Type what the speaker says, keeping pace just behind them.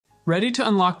Ready to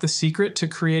unlock the secret to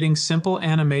creating simple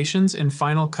animations in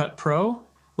Final Cut Pro?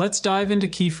 Let's dive into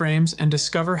keyframes and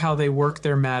discover how they work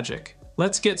their magic.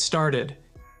 Let's get started.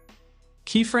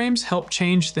 Keyframes help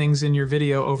change things in your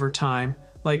video over time,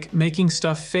 like making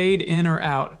stuff fade in or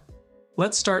out.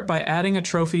 Let's start by adding a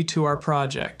trophy to our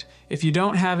project. If you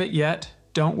don't have it yet,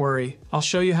 don't worry. I'll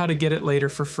show you how to get it later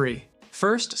for free.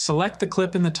 First, select the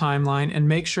clip in the timeline and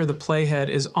make sure the playhead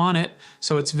is on it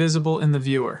so it's visible in the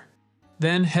viewer.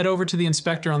 Then head over to the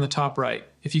inspector on the top right.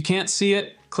 If you can't see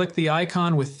it, click the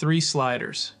icon with 3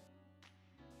 sliders.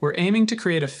 We're aiming to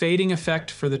create a fading effect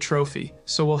for the trophy,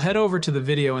 so we'll head over to the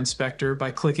video inspector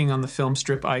by clicking on the film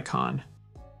strip icon.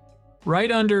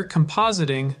 Right under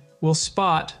compositing, we'll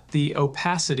spot the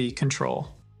opacity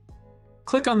control.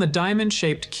 Click on the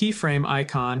diamond-shaped keyframe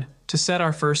icon to set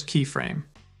our first keyframe.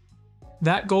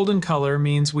 That golden color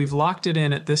means we've locked it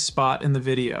in at this spot in the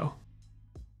video.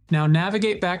 Now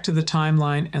navigate back to the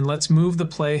timeline and let's move the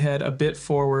playhead a bit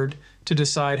forward to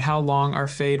decide how long our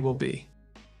fade will be.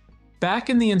 Back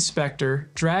in the inspector,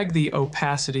 drag the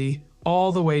opacity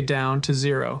all the way down to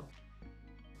 0.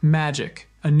 Magic!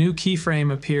 A new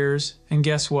keyframe appears, and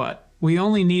guess what? We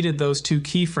only needed those 2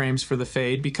 keyframes for the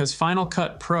fade because Final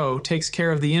Cut Pro takes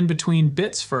care of the in-between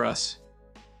bits for us.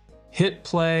 Hit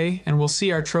play, and we'll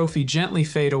see our trophy gently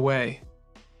fade away.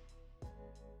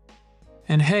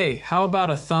 And hey, how about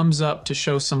a thumbs up to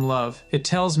show some love? It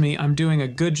tells me I'm doing a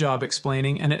good job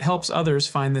explaining, and it helps others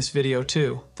find this video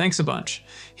too. Thanks a bunch.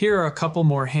 Here are a couple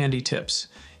more handy tips.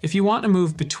 If you want to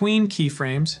move between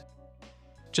keyframes,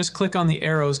 just click on the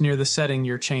arrows near the setting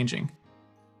you're changing.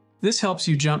 This helps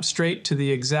you jump straight to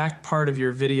the exact part of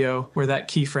your video where that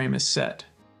keyframe is set.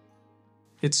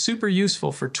 It's super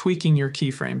useful for tweaking your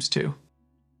keyframes too.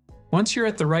 Once you're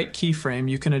at the right keyframe,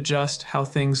 you can adjust how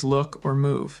things look or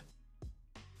move.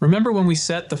 Remember when we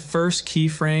set the first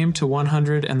keyframe to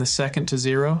 100 and the second to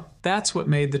 0? That's what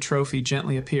made the trophy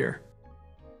gently appear.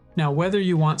 Now, whether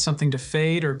you want something to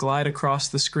fade or glide across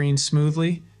the screen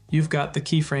smoothly, you've got the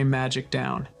keyframe magic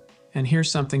down. And here's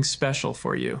something special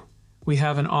for you. We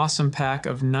have an awesome pack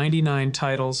of 99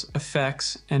 titles,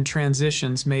 effects, and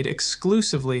transitions made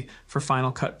exclusively for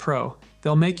Final Cut Pro.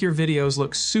 They'll make your videos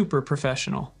look super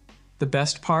professional. The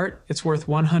best part? It's worth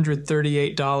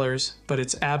 $138, but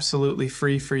it's absolutely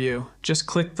free for you. Just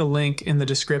click the link in the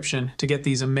description to get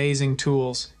these amazing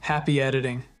tools. Happy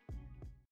editing!